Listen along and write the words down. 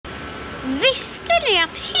Visste ni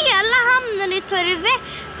att hela hamnen i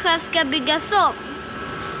Torrevieja ska byggas om?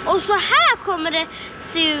 Och så här kommer det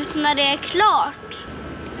se ut när det är klart.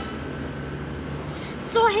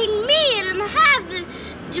 Så häng med i den här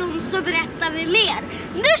videon så berättar vi mer.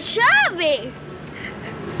 Nu kör vi!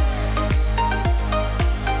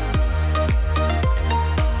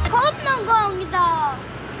 Kom någon gång då!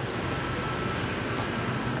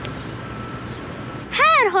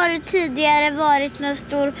 Här har det tidigare varit en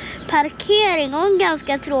stor parkering och en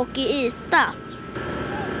ganska tråkig yta.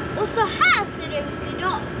 Och så här ser det ut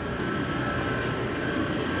idag.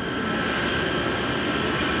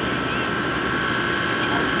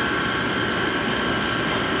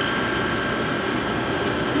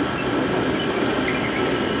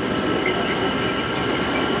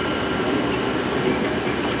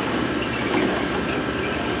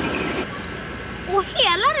 Och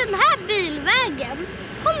hela den här bilvägen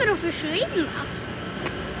kommer att försvinna.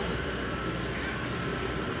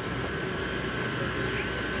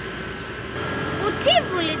 Och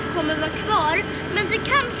tivolit kommer vara kvar, men det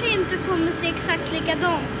kanske inte kommer se exakt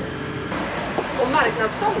likadant ut. Och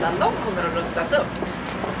marknadsstånden, de kommer att rustas upp.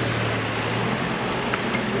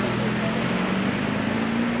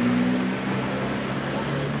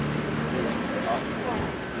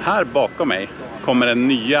 Här bakom mig kommer den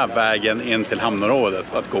nya vägen in till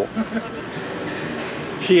hamnområdet att gå.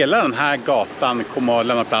 Hela den här gatan kommer att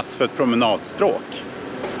lämna plats för ett promenadstråk.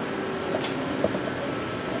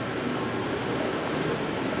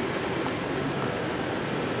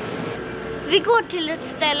 Vi går till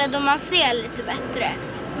ett ställe där man ser lite bättre.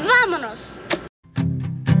 Vamonos!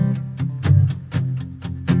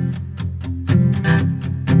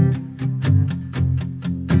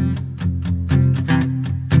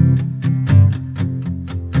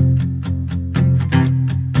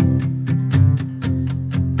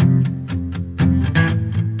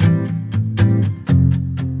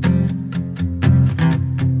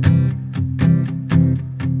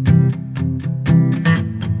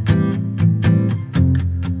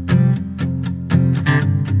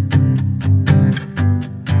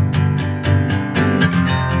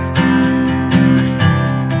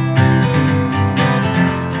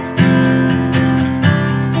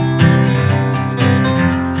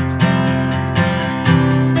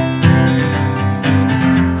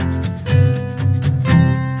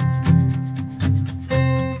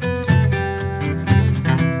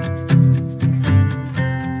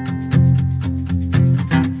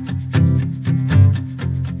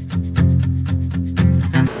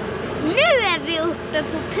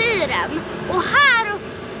 Och här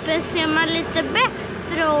uppe ser man lite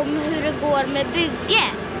bättre om hur det går med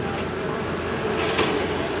bygget.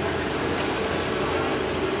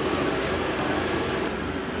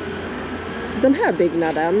 Den här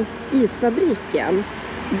byggnaden, isfabriken,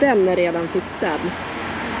 den är redan fixad.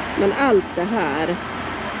 Men allt det här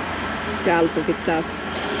ska alltså fixas.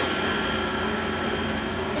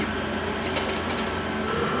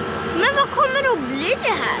 Men vad kommer det att bli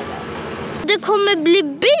här då? Det kommer bli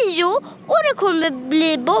bio och det kommer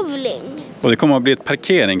bli bowling. Och det kommer att bli ett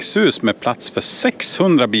parkeringshus med plats för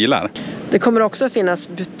 600 bilar. Det kommer också finnas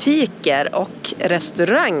butiker och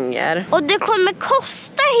restauranger. Och det kommer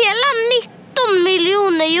kosta hela 19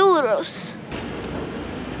 miljoner euros.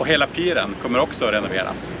 Och hela piren kommer också att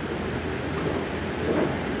renoveras.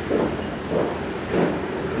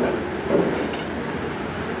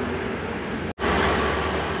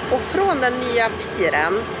 Och från den nya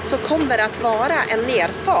piren så kommer det att vara en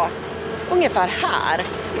nerfart ungefär här,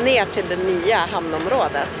 ner till det nya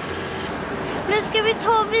hamnområdet. Men ska vi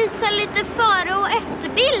ta och visa lite före- och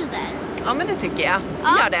efterbilder? Ja, men det tycker jag.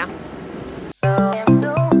 Ja. Gör det.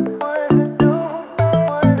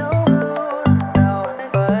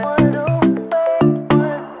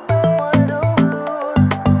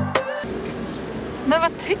 Men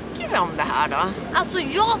vad tycker vi om det här då? Alltså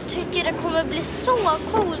jag tycker det kommer bli så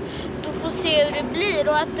coolt att få se hur det blir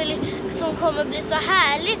och att det liksom kommer bli så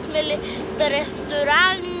härligt med lite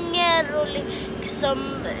restauranger och liksom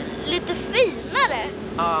lite finare.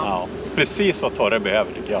 Ja, precis vad Torre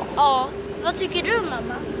behöver tycker jag. Ja, vad tycker du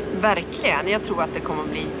mamma? Verkligen, jag tror att det kommer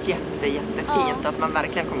bli jättefint, att man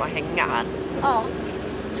verkligen kommer att hänga här. Ja,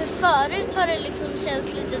 för förut har det liksom känts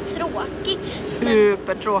lite tråkigt.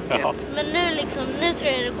 Supertråkigt. Ja. Men nu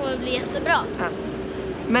tror jag det kommer bli jättebra. Ja.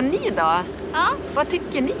 Men ni då? Ja. Vad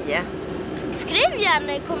tycker ni? Skriv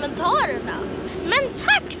gärna i kommentarerna. Men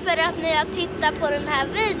tack för att ni har tittat på den här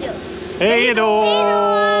videon. Hej då! Hej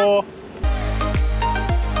då!